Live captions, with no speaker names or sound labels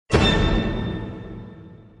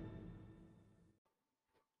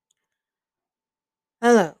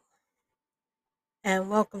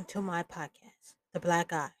and welcome to my podcast, The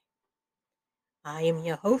Black Eye. I am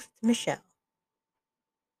your host, Michelle.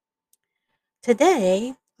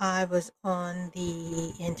 Today, I was on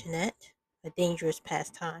the internet, a dangerous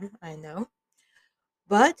pastime, I know,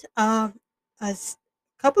 but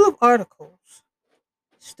couple of articles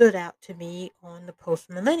stood out to me on the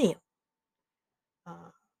post millennial.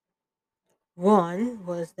 Uh, One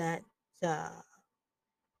was that uh,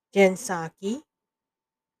 Jen Psaki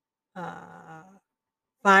uh,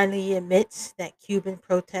 finally admits that Cuban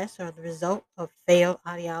protests are the result of failed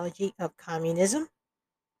ideology of communism.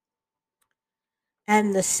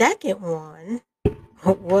 And the second one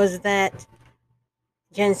was that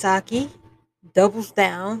Jen Psaki doubles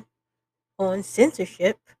down on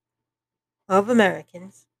censorship of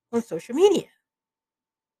Americans on social media.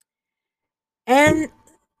 And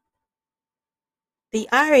the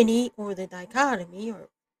irony or the dichotomy or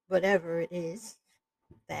whatever it is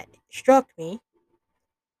that struck me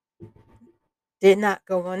did not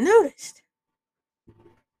go unnoticed.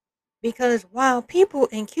 Because while people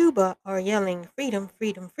in Cuba are yelling freedom,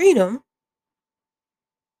 freedom, freedom,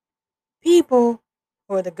 people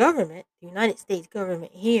or the government, the United States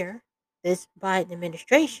government here, this Biden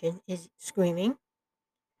administration is screaming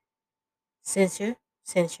censor,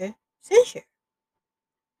 censor, censor.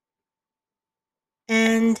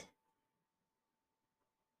 And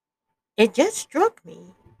it just struck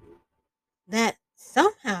me that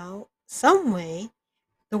somehow, some way,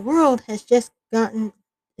 the world has just gotten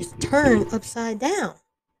is turned upside down.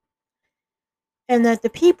 And that the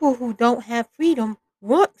people who don't have freedom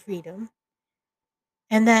want freedom,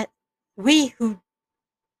 and that we who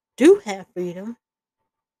do have freedom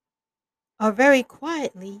are very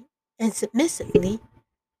quietly and submissively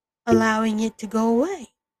allowing it to go away.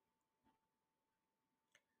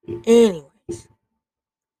 Anyways,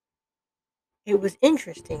 it was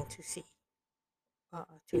interesting to see,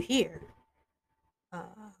 to hear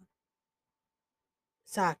uh,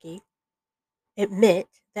 Saki admit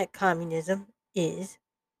that communism is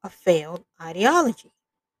a failed ideology.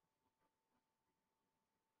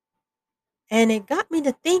 And it got me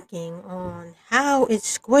to thinking on how it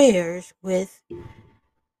squares with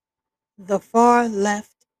the far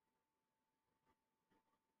left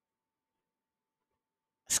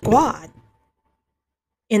squad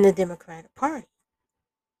in the Democratic Party.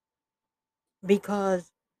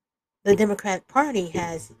 Because the Democratic Party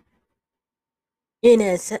has, in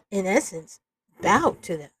essence, bowed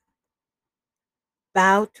to them,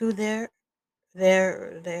 bowed to their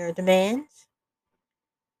demands,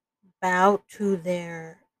 bowed to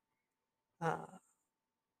uh,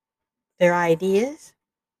 their ideas,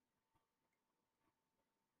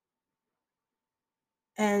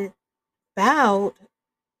 and bowed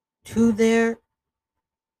to their,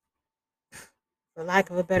 for lack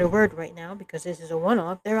of a better word right now, because this is a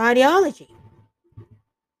one-off, their ideology.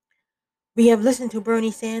 We have listened to Bernie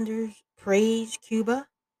Sanders praise Cuba,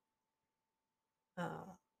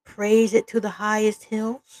 praise it to the highest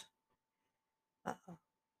hills, uh,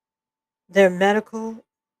 their medical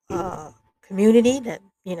community that,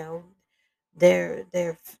 their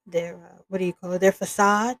what do you call it, their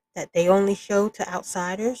facade that they only show to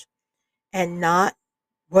outsiders and not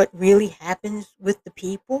what really happens with the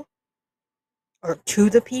people or to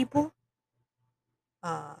the people.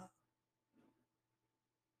 Uh,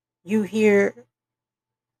 you hear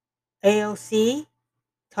AOC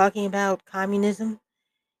talking about communism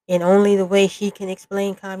in only the way she can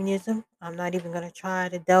explain communism. I'm not even going to try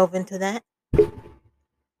to delve into that.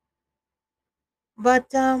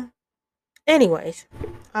 But, anyways,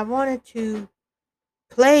 I wanted to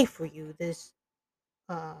play for you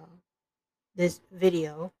uh, this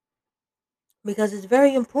video because it's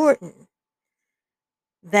very important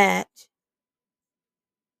that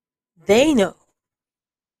they know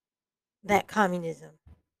that communism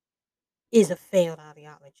is a failed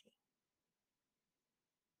ideology.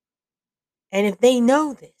 And if they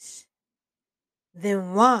know this,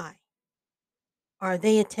 then why are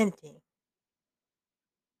they attempting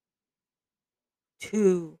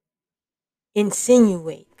to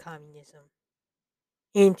insinuate communism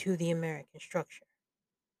into the American structure?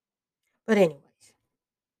 But, anyways,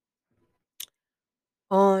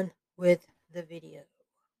 on with the video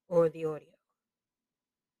or the audio.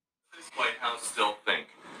 Does the White House still think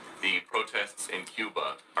the protests in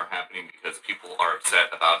Cuba are happening because people are upset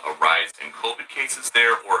about a rise in COVID cases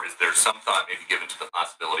there, or is there some thought maybe given to the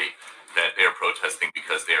possibility that they are protesting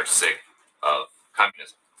because they are sick of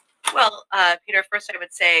communism? Well, Peter, first I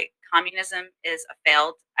would say communism is a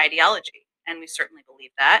failed ideology, and we certainly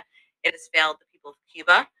believe that. It has failed the people of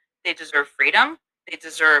Cuba. They deserve freedom. They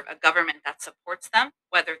deserve a government that supports them,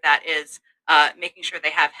 whether that is making sure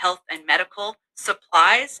they have health and medical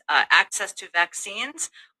supplies, access to vaccines,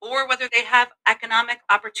 or whether they have economic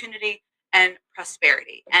opportunity and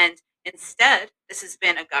prosperity. And instead, this has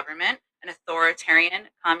been a government, an authoritarian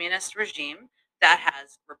communist regime that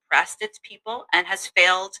has repressed its people and has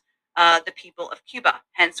failed the people of Cuba.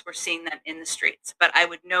 Hence, we're seeing them in the streets. But I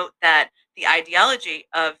would note that the ideology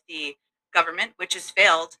of the government, which has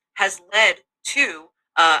failed, has led to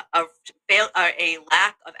a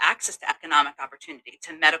lack of access to economic opportunity,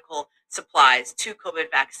 to medical supplies, to COVID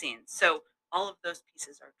vaccines. So all of those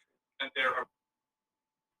pieces are true. And there are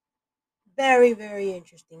Very, very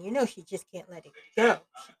interesting. She just can't let it go.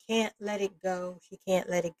 She can't let it go. She can't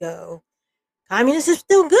let it go. Communism is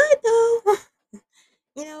still good though.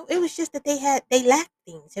 It was just that they lack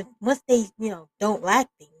things. And once they, don't lack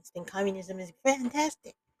things, then communism is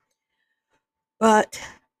fantastic. But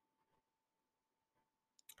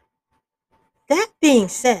that being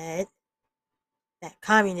said, that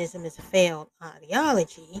communism is a failed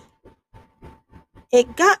ideology,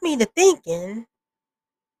 it got me to thinking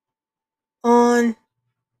on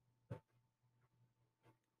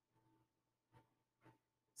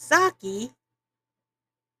Saki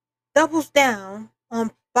doubles down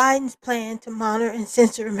on Biden's plan to monitor and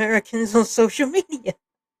censor Americans on social media.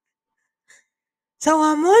 So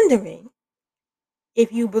I'm wondering,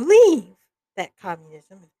 if you believe that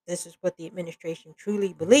communism, if this is what the administration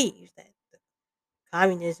truly believes, that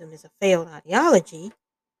communism is a failed ideology,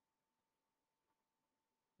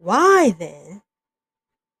 why then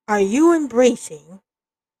are you embracing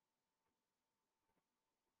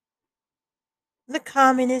the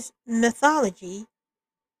communist mythology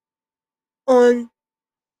on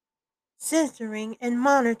censoring and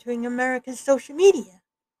monitoring America's social media?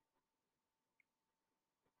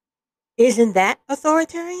 Isn't that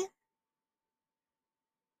authoritarian?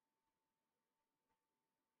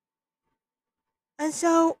 And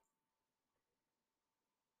so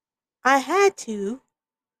I had to,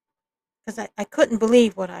 because I couldn't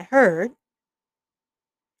believe what I heard.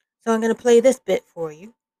 So I'm going to play this bit for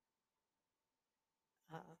you,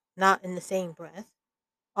 not in the same breath,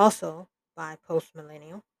 also by Post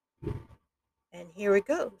Millennial. And here it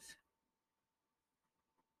goes.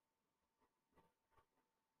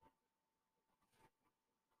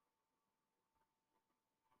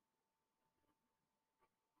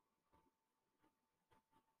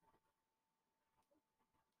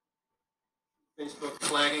 Facebook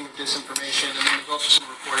flagging disinformation, and then there's also some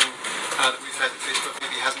reporting that we've had that Facebook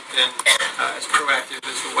maybe hasn't been as proactive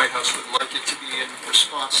as the White House would like it to be in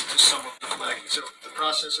response to some of the flagging. So the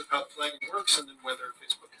process of how flagging works, and then whether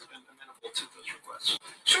Facebook has been amenable to those requests.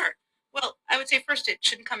 Sure. Well, I would say first, it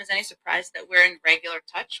shouldn't come as any surprise that we're in regular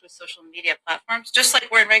touch with social media platforms, just like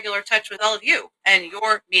we're in regular touch with all of you and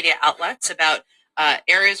your media outlets about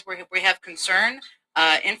areas where we have concern,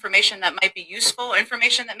 information that might be useful,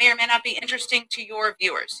 information that may or may not be interesting to your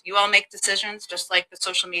viewers. You all make decisions just like the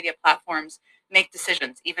social media platforms make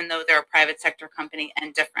decisions, even though they're a private sector company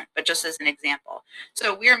and different, but just as an example.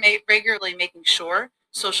 So we are regularly making sure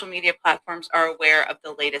social media platforms are aware of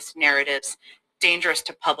the latest narratives dangerous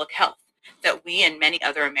to public health that we and many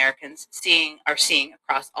other Americans are seeing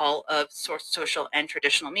across all of social and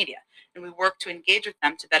traditional media. And we work to engage with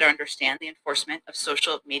them to better understand the enforcement of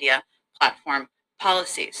social media platform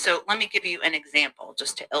policies. So let me give you an example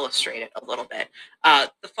just to illustrate it a little bit.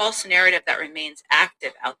 The false narrative that remains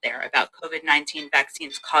active out there about COVID-19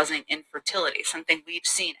 vaccines causing infertility, something we've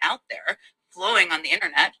seen out there flowing on the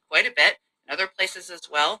internet quite a bit, in other places as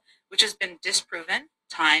well, which has been disproven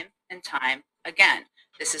time and time again.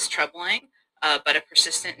 This is troubling, but a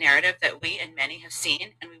persistent narrative that we and many have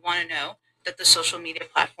seen, and we want to know that the social media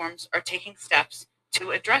platforms are taking steps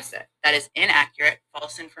to address it. That is inaccurate,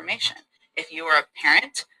 false information. If you are a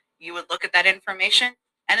parent, you would look at that information,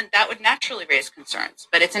 and that would naturally raise concerns,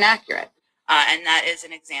 but it's inaccurate. And that is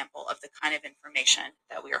an example of the kind of information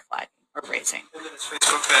that we are flagging or raising. And then has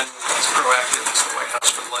Facebook been as proactive as the White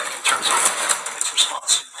House would like in terms of its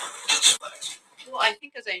response to those flags? Well, I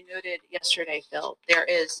think as I noted yesterday, Phil, there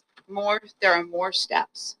are more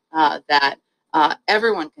steps that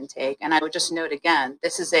everyone can take. And I would just note again,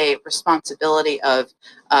 this is a responsibility of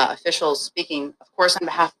officials speaking, of course, on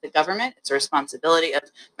behalf of the government. It's a responsibility of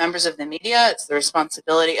members of the media. It's the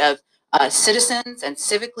responsibility of citizens and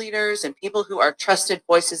civic leaders and people who are trusted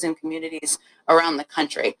voices in communities around the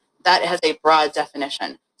country. That has a broad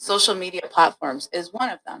definition. Social media platforms is one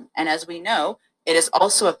of them. And as we know, it is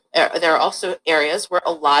also there are also areas where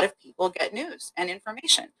a lot of people get news and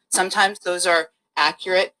information. Sometimes those are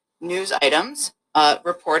accurate news items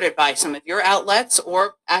reported by some of your outlets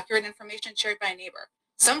or accurate information shared by a neighbor.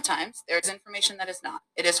 Sometimes there's information that is not.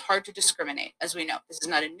 It is hard to discriminate, as we know. This is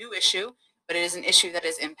not a new issue, but it is an issue that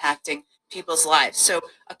is impacting people's lives. So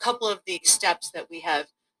a couple of the steps that we have,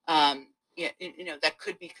 that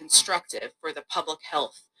could be constructive for the public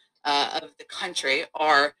health of the country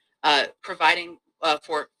are providing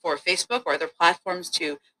for Facebook or other platforms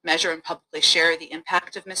to measure and publicly share the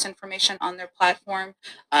impact of misinformation on their platform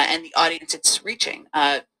and the audience it's reaching.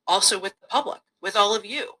 Also with the public, with all of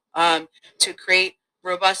you, to create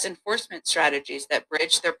robust enforcement strategies that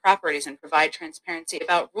bridge their properties and provide transparency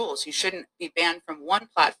about rules. You shouldn't be banned from one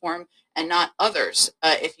platform and not others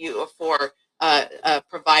if you for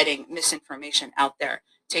providing misinformation out there.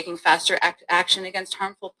 Taking faster action against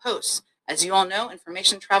harmful posts. As you all know,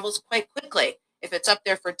 information travels quite quickly. If it's up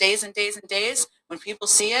there for days and days and days, when people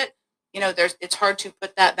see it, it's hard to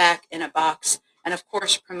put that back in a box. And of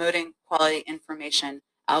course, promoting quality information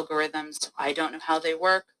algorithms. I don't know how they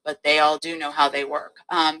work, but they all do know how they work.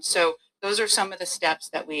 So those are some of the steps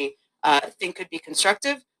that we think could be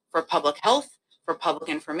constructive for public health, for public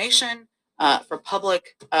information, for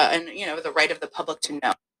public, and the right of the public to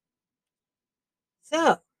know.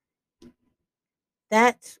 So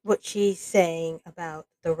that's what she's saying about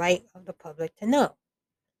the right of the public to know.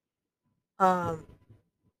 Um,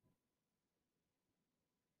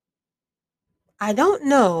 I don't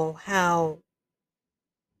know how,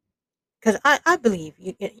 because I believe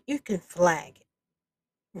you can flag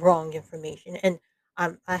wrong information, and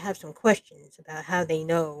I have some questions about how they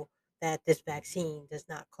know that this vaccine does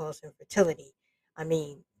not cause infertility. I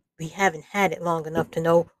mean, we haven't had it long enough to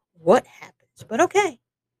know what happens, but okay,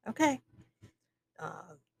 okay,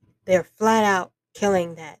 uh, they're flat out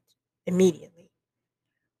killing that immediately.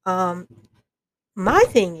 Um, my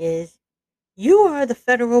thing is, you are the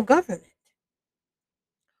federal government.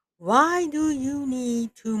 Why do you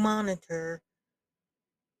need to monitor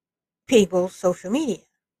people's social media?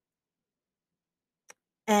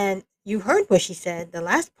 And you heard what she said. The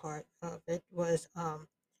last part of it was,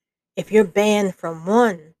 if you're banned from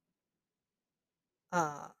one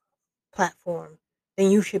uh, platform,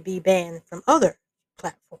 then you should be banned from other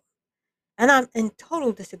platforms. And I'm in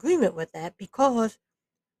total disagreement with that because,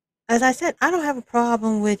 as I said, I don't have a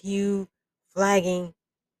problem with you flagging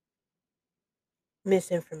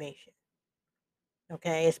misinformation.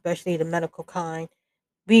 Okay, especially the medical kind.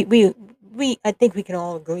 I think we can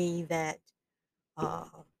all agree that uh,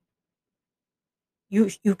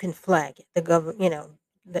 you can flag it. The government,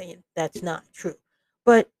 that's not true.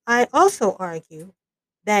 But I also argue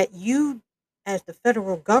that you, as the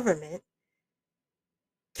federal government,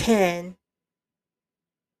 can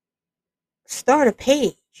start a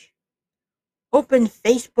page, open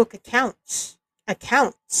Facebook accounts.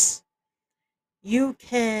 You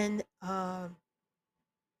can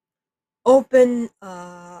open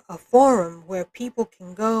a forum where people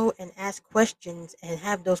can go and ask questions and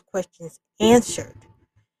have those questions answered.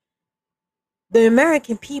 The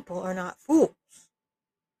American people are not fools.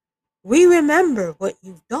 We remember what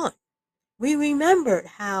you've done. We remembered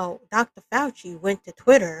how Dr. Fauci went to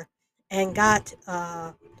Twitter and got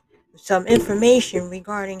some information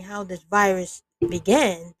regarding how this virus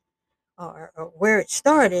began, or where it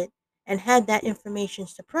started, and had that information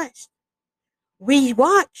suppressed. We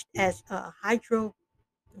watched as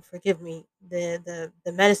forgive me, the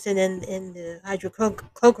medicine in the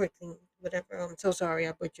hydrochloroquine, whatever. I'm so sorry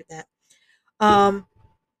I butchered that. Um,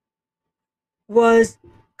 was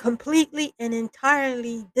completely and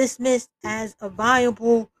entirely dismissed as a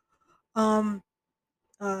viable um,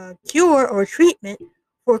 cure or treatment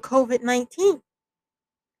for COVID 19.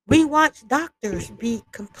 We watched doctors be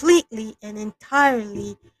completely and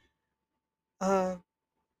entirely uh,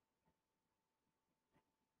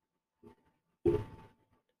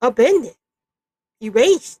 upended,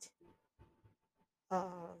 erased,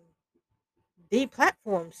 um,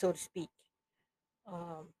 deplatformed, so to speak.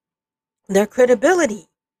 Um, their credibility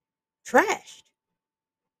trashed.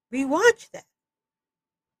 We watched that.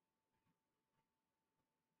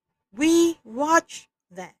 We watched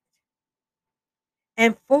that.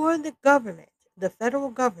 And for the government, the federal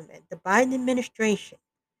government, the Biden administration,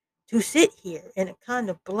 to sit here in a kind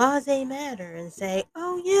of blase manner and say,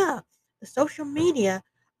 "Oh yeah, the social media,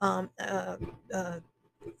 um, uh, uh,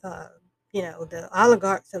 uh, the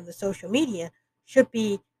oligarchs of the social media should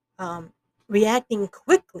be um, reacting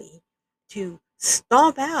quickly to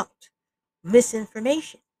stomp out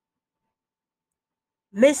misinformation."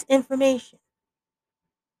 Misinformation.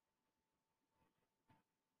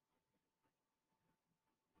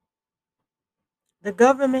 The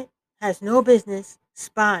government has no business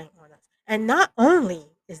spying on us. And not only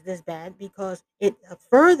is this bad, because a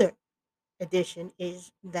further addition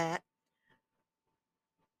is that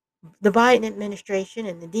The Biden administration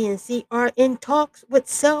and the DNC are in talks with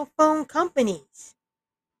cell phone companies.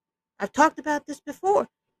 I've talked about this before.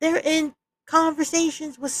 They're in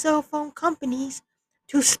conversations with cell phone companies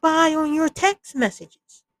to spy on your text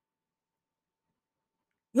messages,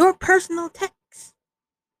 your personal texts.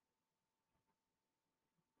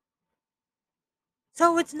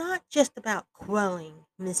 So it's not just about quelling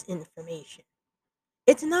misinformation.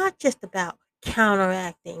 It's not just about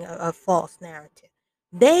counteracting a false narrative.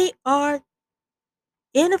 They are,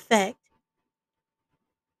 in effect,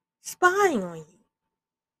 spying on you.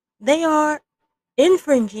 They are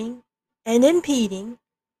infringing and impeding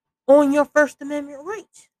on your First Amendment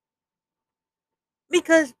rights.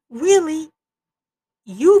 Because really,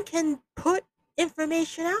 you can put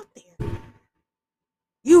information out there.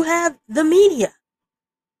 You have the media,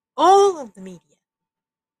 all of the media,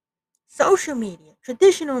 social media,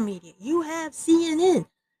 traditional media. You have CNN.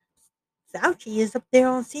 Fauci is up there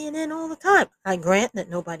on CNN all the time. I grant that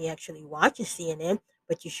nobody actually watches CNN,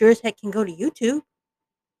 but you sure as heck can go to YouTube.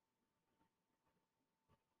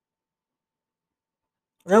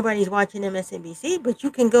 Nobody's watching MSNBC, but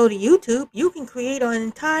you can go to YouTube. You can create an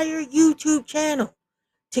entire YouTube channel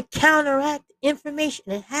to counteract information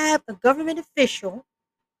and have a government official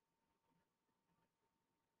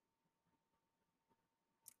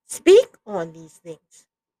speak on these things.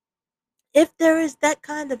 If there is that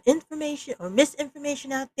kind of information or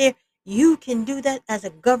misinformation out there, you can do that as a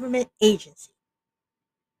government agency.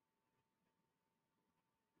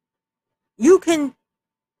 You can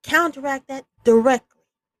counteract that directly.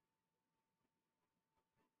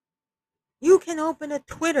 You can open a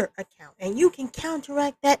Twitter account and you can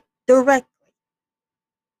counteract that directly.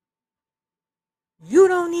 You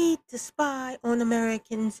don't need to spy on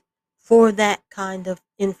Americans for that kind of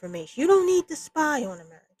information. You don't need to spy on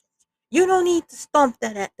Americans. You don't need to stomp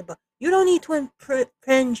that at the butt. You don't need to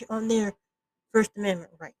infringe on their First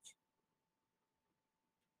Amendment rights.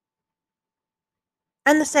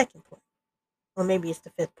 And the second point, or maybe it's the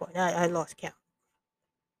fifth point, I lost count,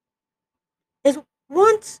 is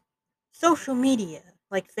once social media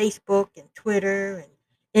like Facebook and Twitter and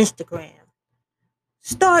Instagram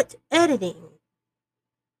start editing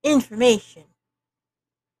information,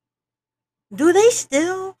 do they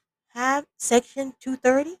still have Section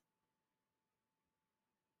 230?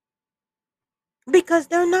 Because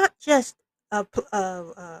they're not just a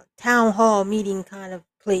town hall meeting kind of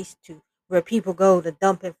place to where people go to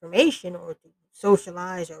dump information or to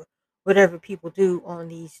socialize or whatever people do on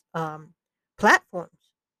these platforms.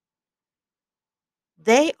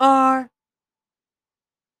 They are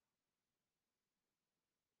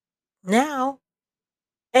now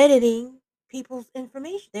editing people's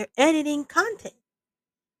information. They're editing content.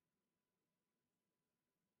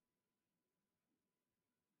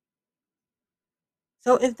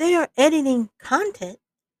 So if they are editing content,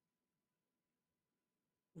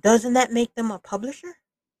 doesn't that make them a publisher?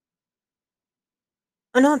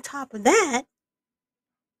 And on top of that,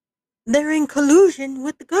 they're in collusion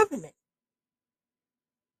with the government,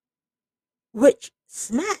 which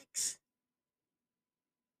smacks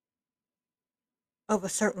of a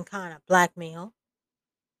certain kind of blackmail.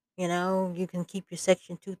 You can keep your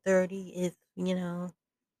Section 230 if,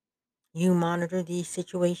 you monitor these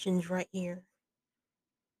situations right here.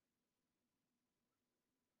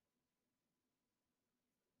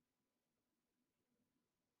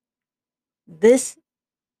 This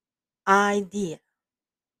idea,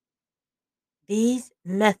 these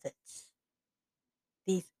methods,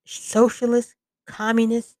 these socialist,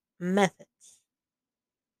 communist methods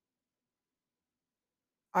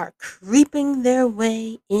are creeping their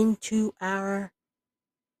way into our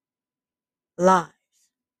lives.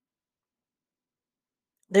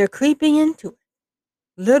 They're creeping into it.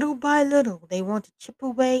 Little by little, they want to chip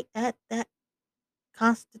away at that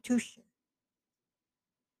Constitution.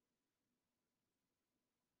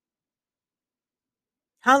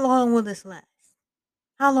 How long will this last?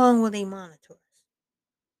 How long will they monitor us?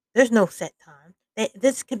 There's no set time.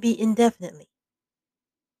 This could be indefinitely.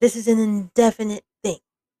 This is an indefinite thing.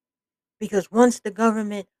 Because once the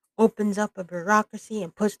government opens up a bureaucracy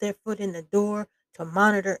and puts their foot in the door to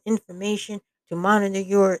monitor information, to monitor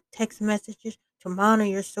your text messages, to monitor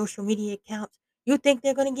your social media accounts, you think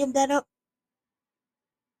they're going to give that up?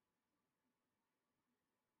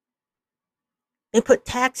 They put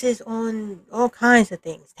taxes on all kinds of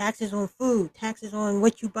things. Taxes on food, taxes on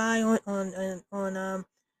what you buy on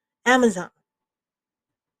Amazon.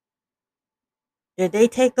 Did they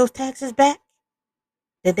take those taxes back?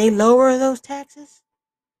 Did they lower those taxes?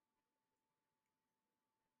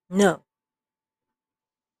 No.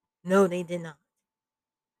 No, they did not.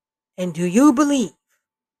 And do you believe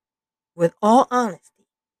with all honesty,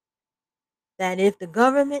 that if the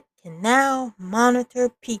government can now monitor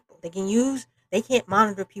people, they can't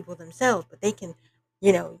monitor people themselves, but they can,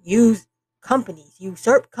 use companies,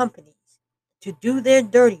 usurp companies to do their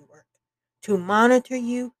dirty work, to monitor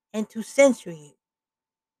you and to censor you.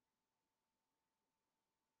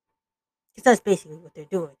 Because that's basically what they're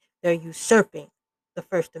doing. They're usurping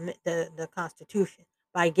the Constitution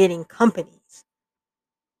by getting companies,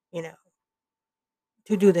 you know,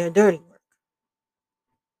 to do their dirty work.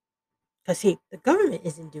 Because see, the government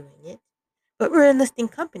isn't doing it, but we're enlisting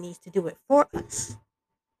companies to do it for us.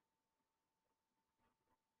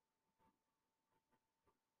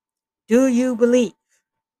 Do you believe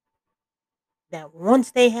that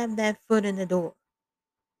once they have that foot in the door,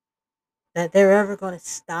 that they're ever going to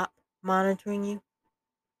stop monitoring you?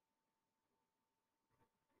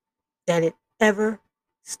 That it ever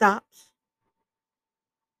stops?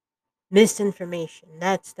 Misinformation.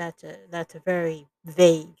 That's a very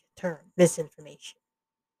vague term. Misinformation.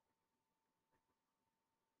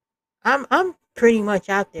 I'm pretty much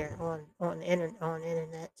out there on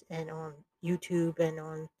internet and on YouTube and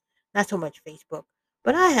on not so much Facebook,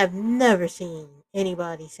 but I have never seen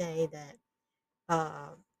anybody say that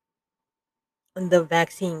the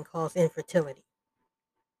vaccine causes infertility.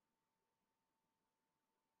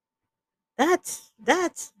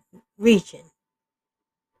 That's reaching.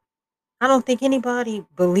 I don't think anybody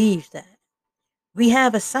believes that. We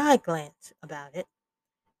have a side glance about it.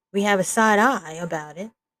 We have a side eye about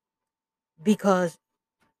it because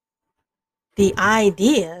the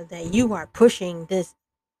idea that you are pushing this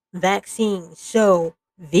vaccine so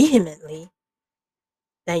vehemently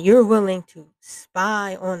that you're willing to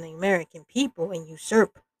spy on the American people and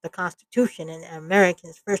usurp the Constitution and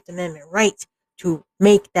Americans' First Amendment rights to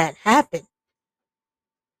make that happen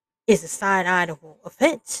is a side-eyable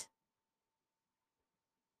offense,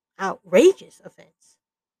 outrageous offense.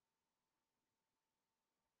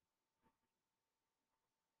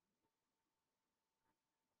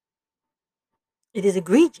 It is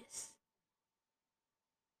egregious.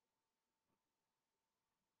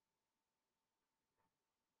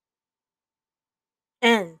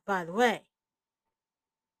 And by the way,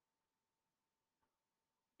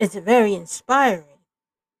 it's very inspiring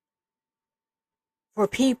for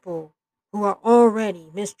people who are already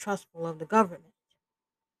mistrustful of the government.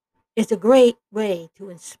 It's a great way to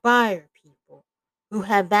inspire people who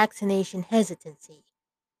have vaccination hesitancy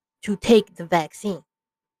to take the vaccine.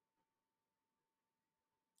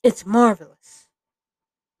 It's marvelous.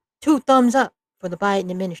 Two thumbs up for the Biden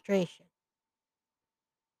administration.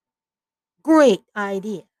 Great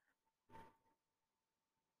idea.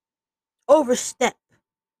 Overstep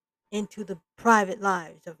into the private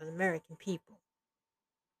lives of the American people.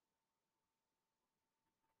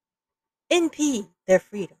 Impede their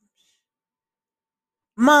freedoms.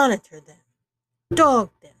 Monitor them. Dog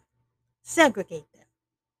them. Segregate them.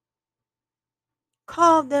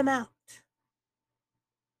 Call them out.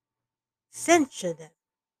 Censure them.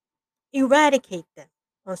 Eradicate them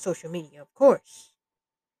on social media, of course.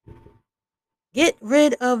 Get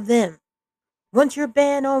rid of them. Once you're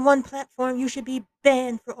banned on one platform, you should be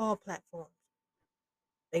banned for all platforms.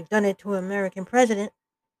 They've done it to an American president.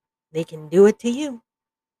 They can do it to you.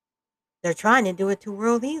 They're trying to do it to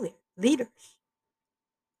world leaders.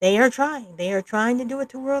 They are trying. They are trying to do it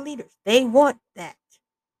to world leaders. They want that.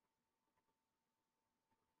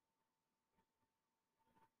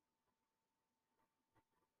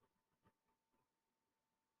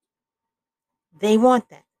 They want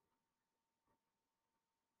that.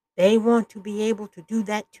 They want to be able to do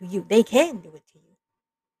that to you. They can do it to you.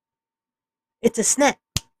 It's a snap.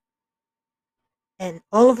 And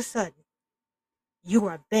all of a sudden, you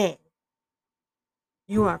are banned.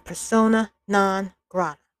 You are persona non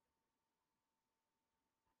grata.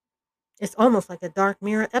 It's almost like a Dark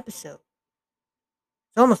Mirror episode.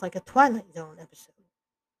 It's almost like a Twilight Zone episode.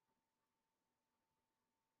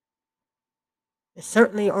 It's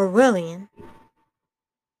certainly Orwellian.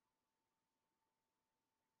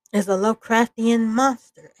 It's a Lovecraftian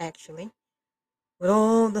monster, actually, with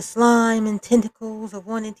all the slime and tentacles of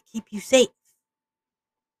wanting to keep you safe.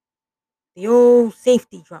 The old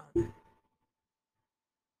safety drama.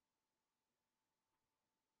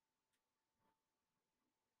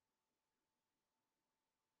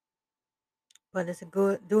 But it's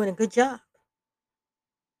doing a good job.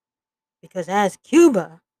 Because as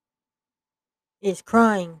Cuba is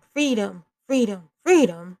crying freedom, freedom,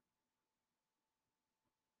 freedom,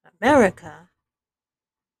 America,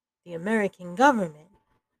 the American government,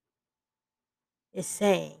 is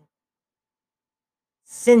saying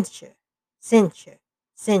censure, censure,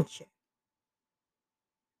 censure.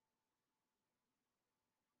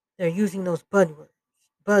 They're using those buzzwords,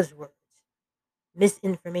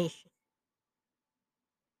 misinformation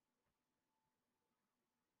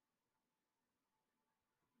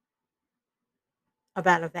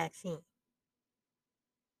about a vaccine.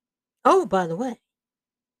 Oh, by the way,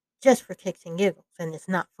 just for kicks and giggles, and it's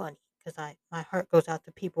not funny because my heart goes out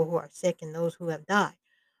to people who are sick and those who have died.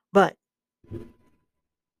 But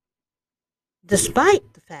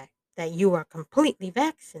despite the fact that you are completely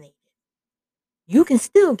vaccinated, you can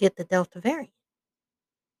still get the Delta variant.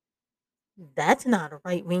 That's not a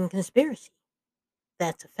right wing conspiracy.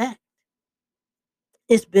 That's a fact.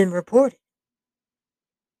 It's been reported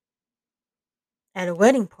at a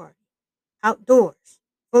wedding party, outdoors,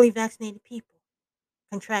 fully vaccinated people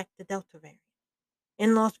contract the Delta variant.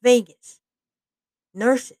 In Las Vegas,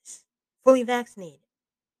 nurses, fully vaccinated,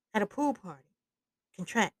 at a pool party,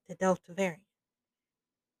 contract the Delta variant.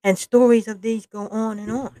 And stories of these go on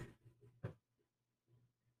and on.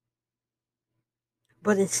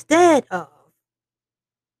 But instead of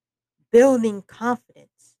building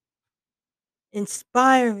confidence,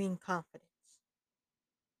 inspiring confidence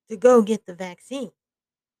to go get the vaccine,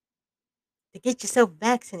 to get yourself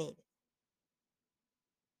vaccinated,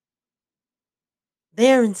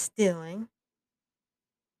 they're instilling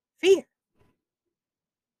fear,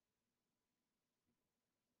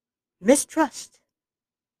 mistrust,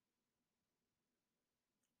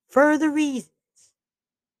 further reasons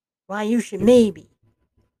why you should maybe.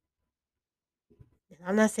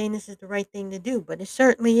 I'm not saying this is the right thing to do, but it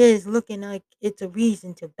certainly is looking like it's a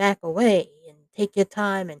reason to back away and take your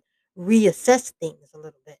time and reassess things a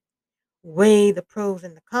little bit. Weigh the pros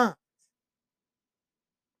and the cons.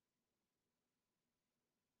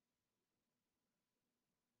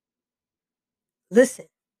 Listen,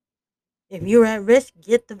 if you're at risk,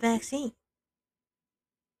 get the vaccine.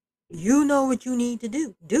 You know what you need to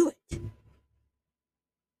do. Do it.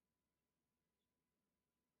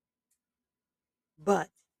 But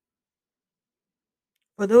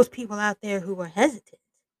for those people out there who are hesitant,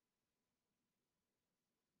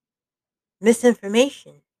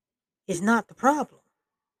 misinformation is not the problem.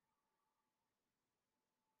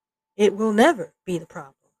 It will never be the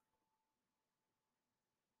problem.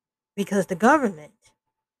 Because the government,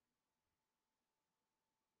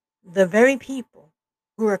 the very people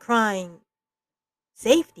who are crying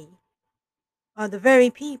safety, are the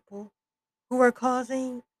very people who are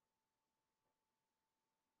causing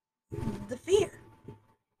the fear.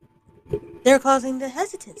 They're causing the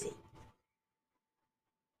hesitancy.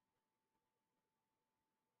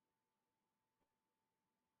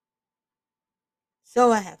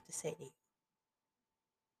 So I have to say to you,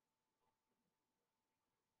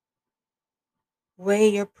 weigh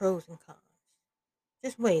your pros and cons.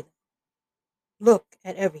 Just weigh them. Look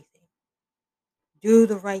at everything. Do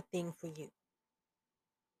the right thing for you.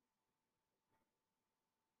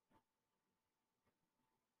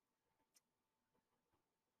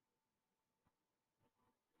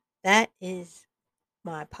 That is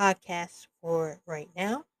my podcast for right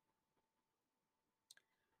now.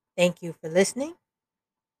 Thank you for listening.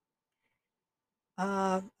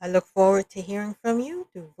 I look forward to hearing from you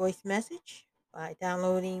through voice message by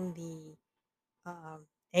downloading the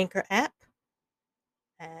Anchor app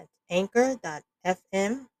at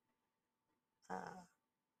anchor.fm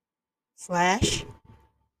slash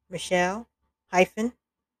Michelle hyphen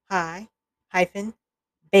hi hyphen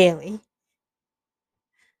Bailey.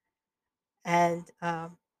 And I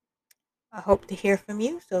hope to hear from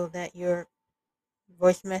you so that your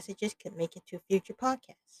voice messages can make it to future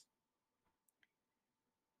podcasts.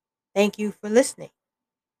 Thank you for listening.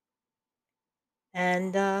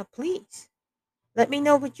 And please let me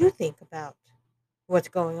know what you think about what's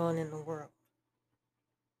going on in the world.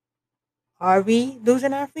 Are we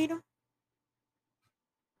losing our freedom?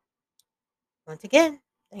 Once again,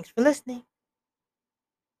 thanks for listening.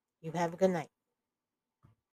 You have a good night.